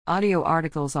Audio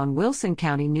articles on Wilson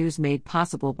County News made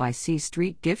possible by C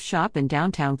Street Gift Shop in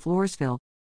downtown Floresville.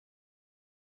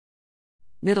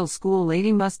 Middle School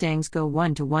Lady Mustangs go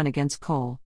 1-1 against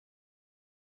Cole.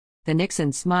 The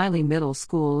Nixon Smiley Middle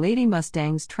School Lady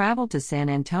Mustangs traveled to San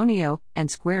Antonio and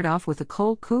squared off with the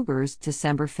Cole Cougars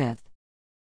December 5.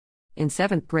 In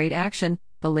 7th grade action,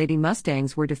 the Lady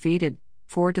Mustangs were defeated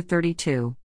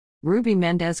 4-32. Ruby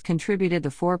Mendez contributed the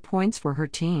 4 points for her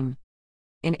team.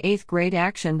 In 8th grade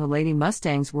action, the Lady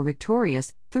Mustangs were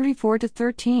victorious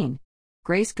 34-13.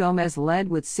 Grace Gomez led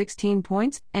with 16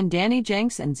 points, and Danny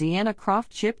Jenks and Ziana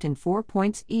Croft chipped in 4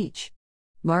 points each.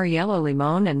 Mariela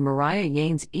Limon and Mariah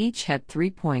Yanes each had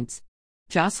 3 points.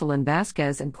 Jocelyn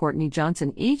Vasquez and Courtney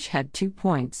Johnson each had 2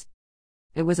 points.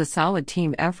 It was a solid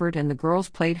team effort and the girls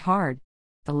played hard.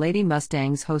 The Lady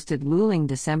Mustangs hosted Luling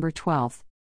December 12.